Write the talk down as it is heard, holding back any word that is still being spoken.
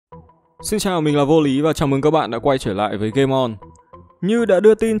Xin chào, mình là Vô Lý và chào mừng các bạn đã quay trở lại với Game On. Như đã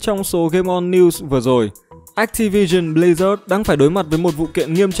đưa tin trong số Game On News vừa rồi, Activision Blizzard đang phải đối mặt với một vụ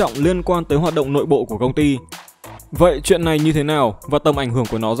kiện nghiêm trọng liên quan tới hoạt động nội bộ của công ty. Vậy chuyện này như thế nào và tầm ảnh hưởng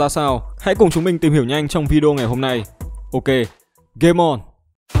của nó ra sao? Hãy cùng chúng mình tìm hiểu nhanh trong video ngày hôm nay. Ok, Game On!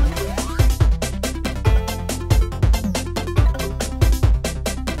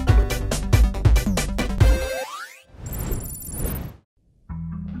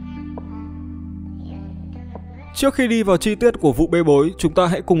 Trước khi đi vào chi tiết của vụ bê bối, chúng ta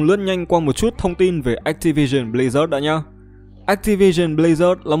hãy cùng lướt nhanh qua một chút thông tin về Activision Blizzard đã nhé. Activision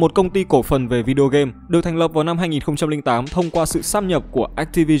Blizzard là một công ty cổ phần về video game, được thành lập vào năm 2008 thông qua sự sáp nhập của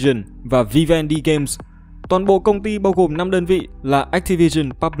Activision và Vivendi Games. Toàn bộ công ty bao gồm 5 đơn vị là Activision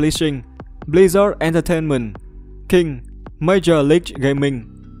Publishing, Blizzard Entertainment, King, Major League Gaming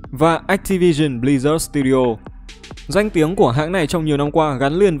và Activision Blizzard Studio. Danh tiếng của hãng này trong nhiều năm qua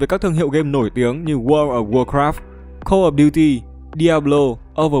gắn liền với các thương hiệu game nổi tiếng như World of Warcraft, Call of Duty, Diablo,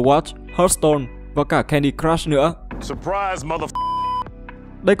 Overwatch, Hearthstone và cả Candy Crush nữa.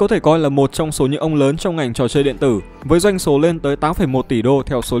 Đây có thể coi là một trong số những ông lớn trong ngành trò chơi điện tử, với doanh số lên tới 8,1 tỷ đô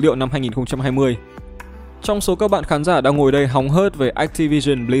theo số liệu năm 2020. Trong số các bạn khán giả đang ngồi đây hóng hớt về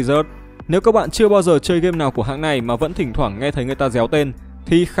Activision Blizzard, nếu các bạn chưa bao giờ chơi game nào của hãng này mà vẫn thỉnh thoảng nghe thấy người ta réo tên,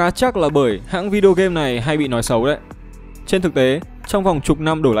 thì khá chắc là bởi hãng video game này hay bị nói xấu đấy. Trên thực tế, trong vòng chục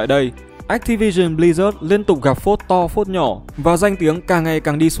năm đổ lại đây, Activision Blizzard liên tục gặp phốt to phốt nhỏ và danh tiếng càng ngày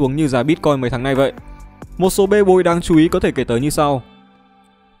càng đi xuống như giá Bitcoin mấy tháng nay vậy. Một số bê bối đáng chú ý có thể kể tới như sau.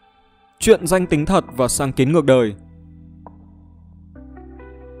 Chuyện danh tính thật và sáng kiến ngược đời.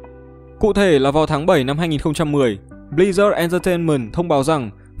 Cụ thể là vào tháng 7 năm 2010, Blizzard Entertainment thông báo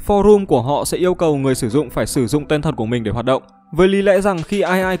rằng forum của họ sẽ yêu cầu người sử dụng phải sử dụng tên thật của mình để hoạt động, với lý lẽ rằng khi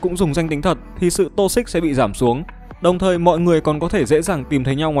ai cũng dùng danh tính thật thì sự toxic sẽ bị giảm xuống, đồng thời mọi người còn có thể dễ dàng tìm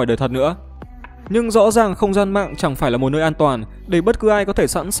thấy nhau ngoài đời thật nữa. Nhưng rõ ràng không gian mạng chẳng phải là một nơi an toàn để bất cứ ai có thể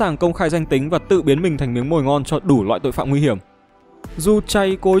sẵn sàng công khai danh tính và tự biến mình thành miếng mồi ngon cho đủ loại tội phạm nguy hiểm. Dù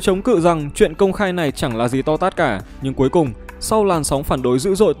chay cối chống cự rằng chuyện công khai này chẳng là gì to tát cả, nhưng cuối cùng, sau làn sóng phản đối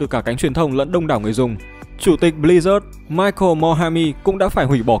dữ dội từ cả cánh truyền thông lẫn đông đảo người dùng, Chủ tịch Blizzard Michael Mohami cũng đã phải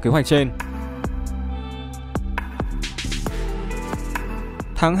hủy bỏ kế hoạch trên.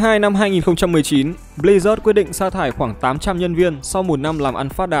 Tháng 2 năm 2019, Blizzard quyết định sa thải khoảng 800 nhân viên sau một năm làm ăn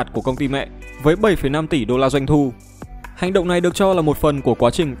phát đạt của công ty mẹ với 7,5 tỷ đô la doanh thu. Hành động này được cho là một phần của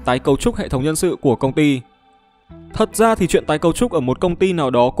quá trình tái cấu trúc hệ thống nhân sự của công ty. Thật ra thì chuyện tái cấu trúc ở một công ty nào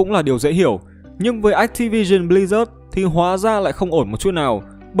đó cũng là điều dễ hiểu, nhưng với Activision Blizzard thì hóa ra lại không ổn một chút nào,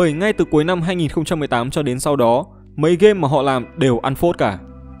 bởi ngay từ cuối năm 2018 cho đến sau đó, mấy game mà họ làm đều ăn phốt cả.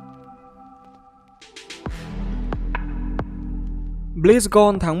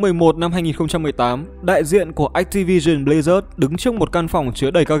 BlizzCon tháng 11 năm 2018, đại diện của Activision Blizzard đứng trước một căn phòng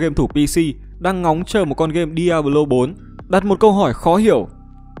chứa đầy các game thủ PC đang ngóng chờ một con game Diablo 4, đặt một câu hỏi khó hiểu.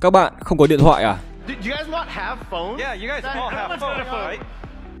 Các bạn không có điện thoại à?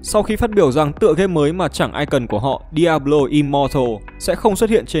 Sau khi phát biểu rằng tựa game mới mà chẳng ai cần của họ, Diablo Immortal, sẽ không xuất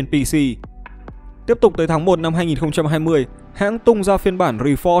hiện trên PC. Tiếp tục tới tháng 1 năm 2020, hãng tung ra phiên bản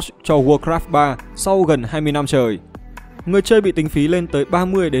Reforged cho Warcraft 3 sau gần 20 năm trời. Người chơi bị tính phí lên tới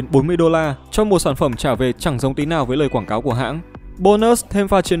 30 đến 40 đô la cho một sản phẩm trả về chẳng giống tí nào với lời quảng cáo của hãng. Bonus thêm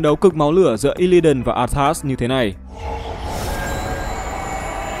pha chiến đấu cực máu lửa giữa Illidan và Arthas như thế này.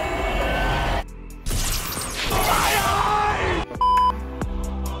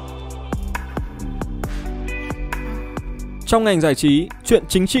 Trong ngành giải trí, chuyện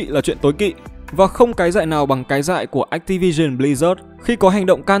chính trị là chuyện tối kỵ và không cái dại nào bằng cái dại của Activision Blizzard khi có hành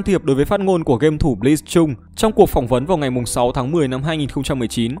động can thiệp đối với phát ngôn của game thủ Chung trong cuộc phỏng vấn vào ngày 6 tháng 10 năm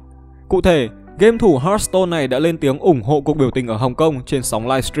 2019. Cụ thể, game thủ Hearthstone này đã lên tiếng ủng hộ cuộc biểu tình ở Hồng Kông trên sóng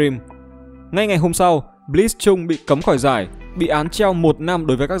livestream. Ngay ngày hôm sau, Chung bị cấm khỏi giải, bị án treo 1 năm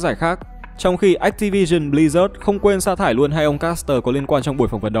đối với các giải khác, trong khi Activision Blizzard không quên sa thải luôn hai ông caster có liên quan trong buổi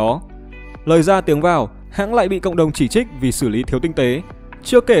phỏng vấn đó. Lời ra tiếng vào, hãng lại bị cộng đồng chỉ trích vì xử lý thiếu tinh tế.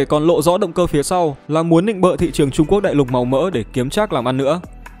 Chưa kể còn lộ rõ động cơ phía sau là muốn nịnh bợ thị trường Trung Quốc đại lục màu mỡ để kiếm trác làm ăn nữa.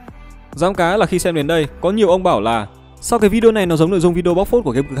 Giám cá là khi xem đến đây, có nhiều ông bảo là sao cái video này nó giống nội dung video bóc phốt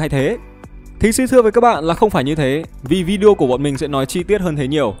của game cực hay thế? Thì xin thưa với các bạn là không phải như thế, vì video của bọn mình sẽ nói chi tiết hơn thế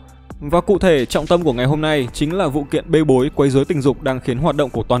nhiều. Và cụ thể, trọng tâm của ngày hôm nay chính là vụ kiện bê bối quấy rối tình dục đang khiến hoạt động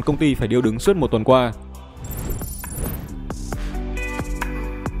của toàn công ty phải điêu đứng suốt một tuần qua.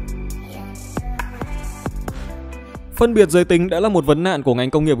 Phân biệt giới tính đã là một vấn nạn của ngành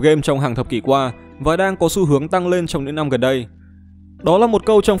công nghiệp game trong hàng thập kỷ qua và đang có xu hướng tăng lên trong những năm gần đây. Đó là một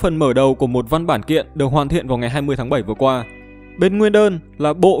câu trong phần mở đầu của một văn bản kiện được hoàn thiện vào ngày 20 tháng 7 vừa qua. Bên nguyên đơn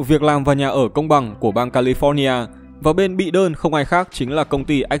là Bộ Việc làm và Nhà ở Công bằng của bang California và bên bị đơn không ai khác chính là công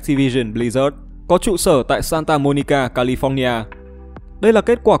ty Activision Blizzard, có trụ sở tại Santa Monica, California. Đây là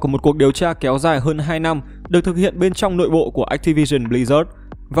kết quả của một cuộc điều tra kéo dài hơn 2 năm được thực hiện bên trong nội bộ của Activision Blizzard,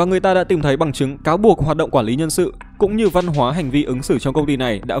 và người ta đã tìm thấy bằng chứng cáo buộc hoạt động quản lý nhân sự cũng như văn hóa hành vi ứng xử trong công ty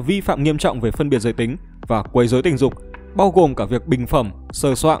này đã vi phạm nghiêm trọng về phân biệt giới tính và quấy rối tình dục, bao gồm cả việc bình phẩm,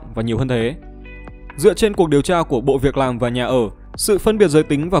 sờ soạng và nhiều hơn thế. Dựa trên cuộc điều tra của Bộ Việc làm và Nhà ở, sự phân biệt giới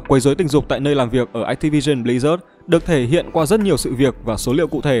tính và quấy rối tình dục tại nơi làm việc ở Activision Blizzard được thể hiện qua rất nhiều sự việc và số liệu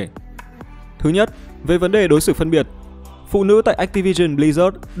cụ thể. Thứ nhất, về vấn đề đối xử phân biệt, phụ nữ tại Activision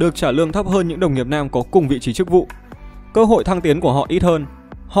Blizzard được trả lương thấp hơn những đồng nghiệp nam có cùng vị trí chức vụ. Cơ hội thăng tiến của họ ít hơn,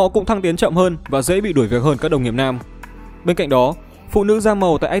 họ cũng thăng tiến chậm hơn và dễ bị đuổi việc hơn các đồng nghiệp nam. Bên cạnh đó, phụ nữ da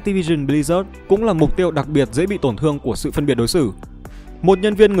màu tại Activision Blizzard cũng là mục tiêu đặc biệt dễ bị tổn thương của sự phân biệt đối xử. Một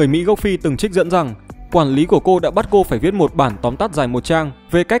nhân viên người Mỹ gốc Phi từng trích dẫn rằng quản lý của cô đã bắt cô phải viết một bản tóm tắt dài 1 trang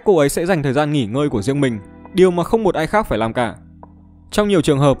về cách cô ấy sẽ dành thời gian nghỉ ngơi của riêng mình, điều mà không một ai khác phải làm cả. Trong nhiều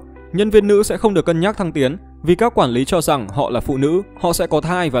trường hợp, nhân viên nữ sẽ không được cân nhắc thăng tiến vì các quản lý cho rằng họ là phụ nữ, họ sẽ có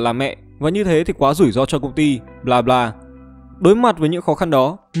thai và làm mẹ, và như thế thì quá rủi ro cho công ty, bla bla. Đối mặt với những khó khăn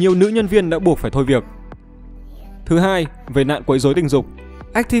đó, nhiều nữ nhân viên đã buộc phải thôi việc. Thứ hai, về nạn quấy rối tình dục,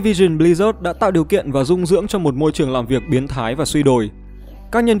 Activision Blizzard đã tạo điều kiện và dung dưỡng cho một môi trường làm việc biến thái và suy đồi.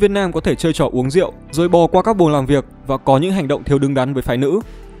 Các nhân viên nam có thể chơi trò uống rượu, rồi bò qua các buồng làm việc và có những hành động thiếu đứng đắn với phái nữ.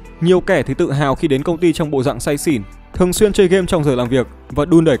 Nhiều kẻ thì tự hào khi đến công ty trong bộ dạng say xỉn, thường xuyên chơi game trong giờ làm việc và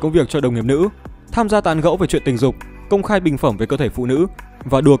đùn đẩy công việc cho đồng nghiệp nữ, tham gia tán gẫu về chuyện tình dục, công khai bình phẩm về cơ thể phụ nữ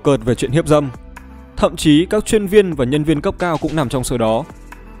và đùa cợt về chuyện hiếp dâm. Thậm chí các chuyên viên và nhân viên cấp cao cũng nằm trong số đó.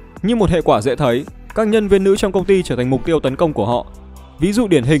 Như một hệ quả dễ thấy, các nhân viên nữ trong công ty trở thành mục tiêu tấn công của họ. Ví dụ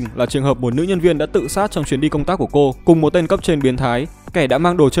điển hình là trường hợp một nữ nhân viên đã tự sát trong chuyến đi công tác của cô cùng một tên cấp trên biến thái, kẻ đã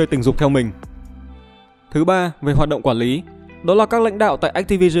mang đồ chơi tình dục theo mình. Thứ ba, về hoạt động quản lý, đó là các lãnh đạo tại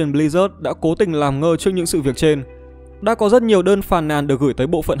Activision Blizzard đã cố tình làm ngơ trước những sự việc trên. Đã có rất nhiều đơn phàn nàn được gửi tới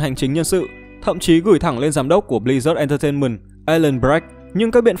bộ phận hành chính nhân sự, thậm chí gửi thẳng lên giám đốc của Blizzard Entertainment, Alan Brack,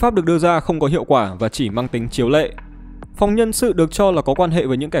 nhưng các biện pháp được đưa ra không có hiệu quả và chỉ mang tính chiếu lệ. Phòng nhân sự được cho là có quan hệ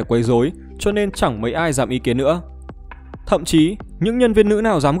với những kẻ quấy rối, cho nên chẳng mấy ai dám ý kiến nữa. Thậm chí, những nhân viên nữ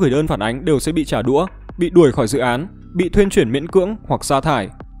nào dám gửi đơn phản ánh đều sẽ bị trả đũa, bị đuổi khỏi dự án, bị thuyên chuyển miễn cưỡng hoặc sa thải,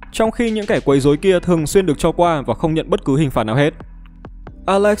 trong khi những kẻ quấy rối kia thường xuyên được cho qua và không nhận bất cứ hình phạt nào hết.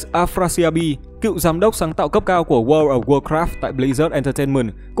 Alex Afrasiabi, cựu giám đốc sáng tạo cấp cao của World of Warcraft tại Blizzard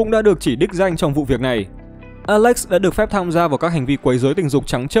Entertainment, cũng đã được chỉ đích danh trong vụ việc này. Alex đã được phép tham gia vào các hành vi quấy rối tình dục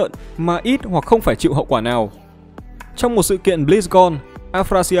trắng trợn mà ít hoặc không phải chịu hậu quả nào. Trong một sự kiện BlizzCon,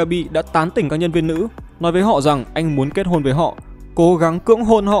 Afrasiabi đã tán tỉnh các nhân viên nữ, nói với họ rằng anh muốn kết hôn với họ, cố gắng cưỡng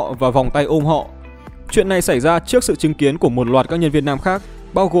hôn họ và vòng tay ôm họ. Chuyện này xảy ra trước sự chứng kiến của một loạt các nhân viên nam khác,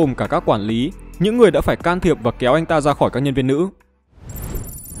 bao gồm cả các quản lý, những người đã phải can thiệp và kéo anh ta ra khỏi các nhân viên nữ.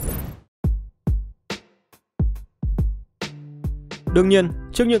 Đương nhiên,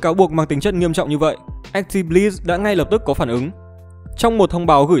 trước những cáo buộc mang tính chất nghiêm trọng như vậy, Activision đã ngay lập tức có phản ứng. Trong một thông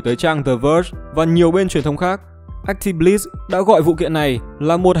báo gửi tới trang The Verge và nhiều bên truyền thông khác, Activision đã gọi vụ kiện này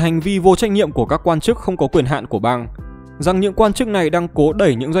là một hành vi vô trách nhiệm của các quan chức không có quyền hạn của bang, rằng những quan chức này đang cố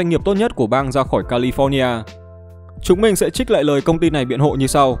đẩy những doanh nghiệp tốt nhất của bang ra khỏi California. Chúng mình sẽ trích lại lời công ty này biện hộ như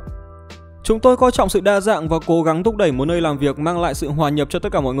sau. Chúng tôi coi trọng sự đa dạng và cố gắng thúc đẩy một nơi làm việc mang lại sự hòa nhập cho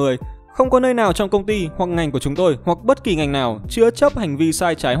tất cả mọi người. Không có nơi nào trong công ty hoặc ngành của chúng tôi hoặc bất kỳ ngành nào chứa chấp hành vi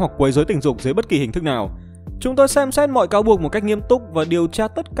sai trái hoặc quấy rối tình dục dưới bất kỳ hình thức nào. Chúng tôi xem xét mọi cáo buộc một cách nghiêm túc và điều tra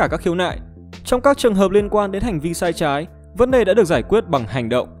tất cả các khiếu nại. Trong các trường hợp liên quan đến hành vi sai trái, vấn đề đã được giải quyết bằng hành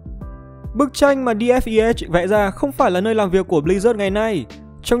động. Bức tranh mà DFEH vẽ ra không phải là nơi làm việc của Blizzard ngày nay.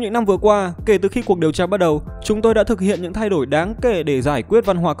 Trong những năm vừa qua, kể từ khi cuộc điều tra bắt đầu, chúng tôi đã thực hiện những thay đổi đáng kể để giải quyết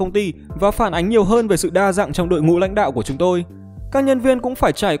văn hóa công ty và phản ánh nhiều hơn về sự đa dạng trong đội ngũ lãnh đạo của chúng tôi. Các nhân viên cũng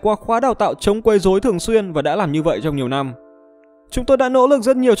phải trải qua khóa đào tạo chống quấy rối thường xuyên và đã làm như vậy trong nhiều năm. Chúng tôi đã nỗ lực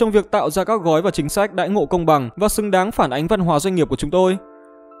rất nhiều trong việc tạo ra các gói và chính sách đãi ngộ công bằng và xứng đáng phản ánh văn hóa doanh nghiệp của chúng tôi.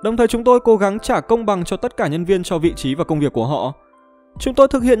 Đồng thời chúng tôi cố gắng trả công bằng cho tất cả nhân viên cho vị trí và công việc của họ. Chúng tôi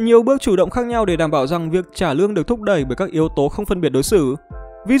thực hiện nhiều bước chủ động khác nhau để đảm bảo rằng việc trả lương được thúc đẩy bởi các yếu tố không phân biệt đối xử.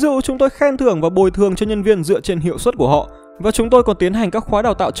 Ví dụ, chúng tôi khen thưởng và bồi thường cho nhân viên dựa trên hiệu suất của họ, và chúng tôi còn tiến hành các khóa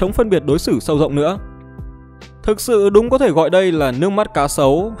đào tạo chống phân biệt đối xử sâu rộng nữa. Thực sự đúng có thể gọi đây là nước mắt cá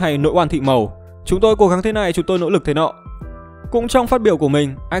sấu hay nỗi oan thị màu. Chúng tôi cố gắng thế này, chúng tôi nỗ lực thế nọ. Cũng trong phát biểu của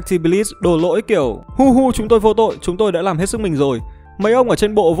mình, Activision đổ lỗi kiểu hu chúng tôi vô tội, chúng tôi đã làm hết sức mình rồi. Mấy ông ở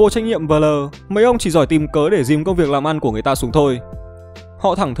trên bộ vô trách nhiệm vờ, mấy ông chỉ giỏi tìm cớ để dìm công việc làm ăn của người ta xuống thôi.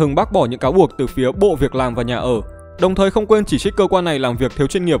 Họ thẳng thừng bác bỏ những cáo buộc từ phía Bộ Việc làm và Nhà ở, đồng thời không quên chỉ trích cơ quan này làm việc thiếu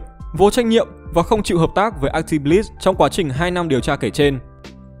chuyên nghiệp, vô trách nhiệm và không chịu hợp tác với Activision trong quá trình 2 năm điều tra kể trên.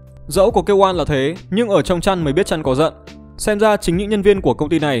 Dẫu có kêu oan là thế, nhưng ở trong chăn mới biết chăn có giận. Xem ra chính những nhân viên của công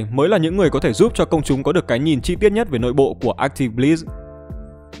ty này mới là những người có thể giúp cho công chúng có được cái nhìn chi tiết nhất về nội bộ của Activision.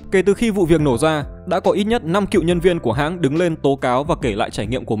 Kể từ khi vụ việc nổ ra, đã có ít nhất 5 cựu nhân viên của hãng đứng lên tố cáo và kể lại trải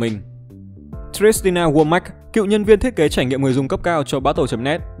nghiệm của mình. Tryxman, cựu nhân viên thiết kế trải nghiệm người dùng cấp cao cho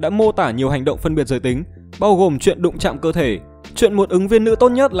Battle.net đã mô tả nhiều hành động phân biệt giới tính, bao gồm chuyện đụng chạm cơ thể, chuyện một ứng viên nữ tốt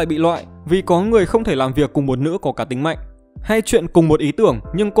nhất lại bị loại vì có người không thể làm việc cùng một nữ có cá tính mạnh, hay chuyện cùng một ý tưởng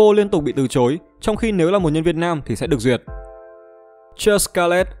nhưng cô liên tục bị từ chối, trong khi nếu là một nhân viên nam thì sẽ được duyệt.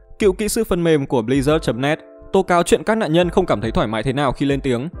 Scarlett, cựu kỹ sư phần mềm của Blizzard.net, tố cáo chuyện các nạn nhân không cảm thấy thoải mái thế nào khi lên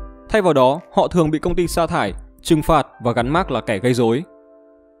tiếng. Thay vào đó, họ thường bị công ty sa thải, trừng phạt và gắn mác là kẻ gây rối.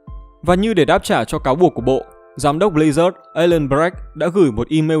 Và như để đáp trả cho cáo buộc của bộ, giám đốc Blizzard Alan Breck đã gửi một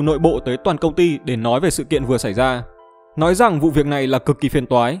email nội bộ tới toàn công ty để nói về sự kiện vừa xảy ra. Nói rằng vụ việc này là cực kỳ phiền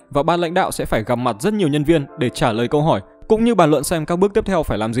toái và ban lãnh đạo sẽ phải gặp mặt rất nhiều nhân viên để trả lời câu hỏi cũng như bàn luận xem các bước tiếp theo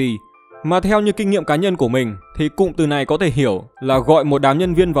phải làm gì. Mà theo như kinh nghiệm cá nhân của mình thì cụm từ này có thể hiểu là gọi một đám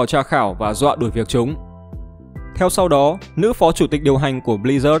nhân viên vào tra khảo và dọa đuổi việc chúng. Theo sau đó, nữ phó chủ tịch điều hành của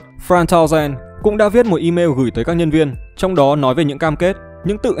Blizzard, Fran cũng đã viết một email gửi tới các nhân viên, trong đó nói về những cam kết,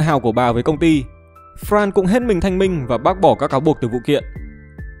 những tự hào của bà với công ty. Fran cũng hết mình thanh minh và bác bỏ các cáo buộc từ vụ kiện.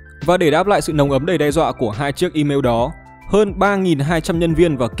 Và để đáp lại sự nồng ấm đầy đe dọa của hai chiếc email đó, hơn 3.200 nhân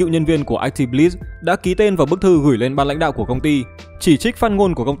viên và cựu nhân viên của Activision đã ký tên vào bức thư gửi lên ban lãnh đạo của công ty, chỉ trích phát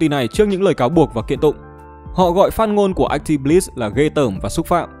ngôn của công ty này trước những lời cáo buộc và kiện tụng. Họ gọi phát ngôn của Activision là ghê tởm và xúc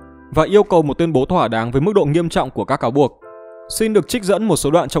phạm, và yêu cầu một tuyên bố thỏa đáng với mức độ nghiêm trọng của các cáo buộc. Xin được trích dẫn một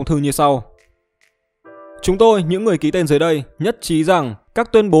số đoạn trong thư như sau. Chúng tôi, những người ký tên dưới đây, nhất trí rằng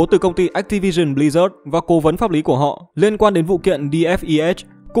các tuyên bố từ công ty Activision Blizzard và cố vấn pháp lý của họ liên quan đến vụ kiện DFEH,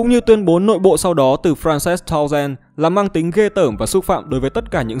 cũng như tuyên bố nội bộ sau đó từ Frances Townsend là mang tính ghê tởm và xúc phạm đối với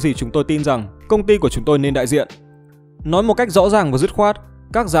tất cả những gì chúng tôi tin rằng công ty của chúng tôi nên đại diện. Nói một cách rõ ràng và dứt khoát,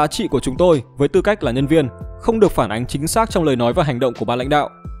 các giá trị của chúng tôi với tư cách là nhân viên không được phản ánh chính xác trong lời nói và hành động của ban lãnh đạo.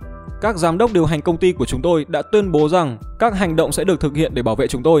 Các giám đốc điều hành công ty của chúng tôi đã tuyên bố rằng các hành động sẽ được thực hiện để bảo vệ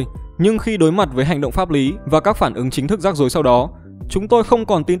chúng tôi, nhưng khi đối mặt với hành động pháp lý và các phản ứng chính thức rắc rối sau đó, chúng tôi không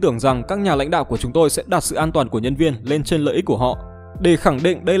còn tin tưởng rằng các nhà lãnh đạo của chúng tôi sẽ đặt sự an toàn của nhân viên lên trên lợi ích của họ, để khẳng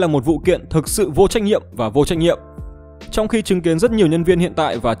định đây là một vụ kiện thực sự vô trách nhiệm và vô trách nhiệm. Trong khi chứng kiến rất nhiều nhân viên hiện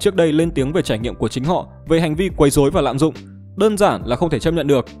tại và trước đây lên tiếng về trải nghiệm của chính họ về hành vi quấy rối và lạm dụng, đơn giản là không thể chấp nhận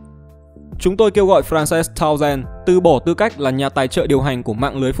được. Chúng tôi kêu gọi Frances Townsend từ bỏ tư cách là nhà tài trợ điều hành của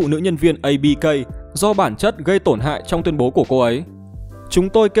mạng lưới phụ nữ nhân viên ABK do bản chất gây tổn hại trong tuyên bố của cô ấy. Chúng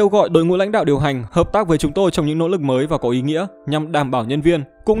tôi kêu gọi đội ngũ lãnh đạo điều hành hợp tác với chúng tôi trong những nỗ lực mới và có ý nghĩa nhằm đảm bảo nhân viên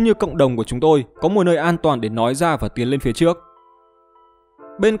cũng như cộng đồng của chúng tôi có một nơi an toàn để nói ra và tiến lên phía trước.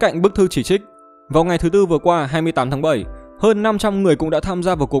 Bên cạnh bức thư chỉ trích, vào ngày thứ Tư vừa qua 28 tháng 7, hơn 500 người cũng đã tham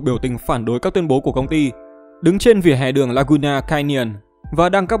gia vào cuộc biểu tình phản đối các tuyên bố của công ty, đứng trên vỉa hè đường Laguna Canyon và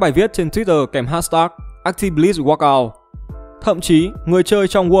đăng các bài viết trên Twitter kèm hashtag Activision Walkout. Thậm chí, người chơi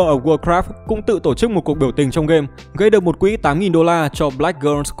trong World of Warcraft cũng tự tổ chức một cuộc biểu tình trong game, gây được một quỹ $8.000 cho Black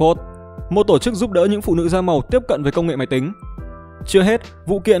Girls Code, một tổ chức giúp đỡ những phụ nữ da màu tiếp cận với công nghệ máy tính. Chưa hết,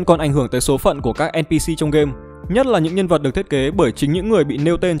 vụ kiện còn ảnh hưởng tới số phận của các NPC trong game, nhất là những nhân vật được thiết kế bởi chính những người bị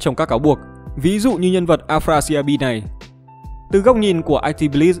nêu tên trong các cáo buộc, ví dụ như nhân vật Afrasiabi này. Từ góc nhìn của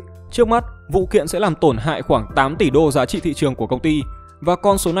Activision, trước mắt, vụ kiện sẽ làm tổn hại khoảng 8 tỷ đô giá trị thị trường của công ty, và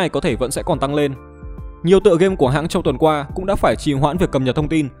con số này có thể vẫn sẽ còn tăng lên. Nhiều tựa game của hãng trong tuần qua cũng đã phải trì hoãn việc cập nhật thông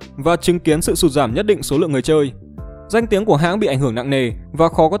tin và chứng kiến sự sụt giảm nhất định số lượng người chơi. Danh tiếng của hãng bị ảnh hưởng nặng nề và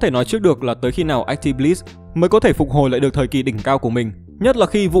khó có thể nói trước được là tới khi nào Activision mới có thể phục hồi lại được thời kỳ đỉnh cao của mình, nhất là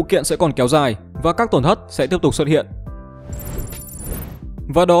khi vụ kiện sẽ còn kéo dài và các tổn thất sẽ tiếp tục xuất hiện.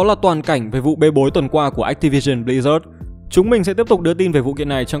 Và đó là toàn cảnh về vụ bê bối tuần qua của Activision Blizzard. Chúng mình sẽ tiếp tục đưa tin về vụ kiện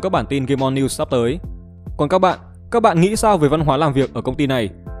này trong các bản tin Game On News sắp tới. Còn các bạn nghĩ sao về văn hóa làm việc ở công ty này?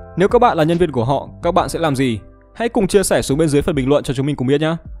 Nếu các bạn là nhân viên của họ, các bạn sẽ làm gì? Hãy cùng chia sẻ xuống bên dưới phần bình luận cho chúng mình cùng biết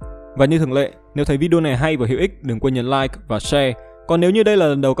nhé. Và như thường lệ, nếu thấy video này hay và hữu ích, đừng quên nhấn like và share. Còn nếu như đây là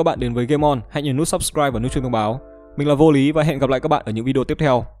lần đầu các bạn đến với Game On, hãy nhấn nút subscribe và nút chuông thông báo. Mình là Vô Lý và hẹn gặp lại các bạn ở những video tiếp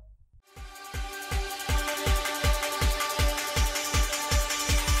theo.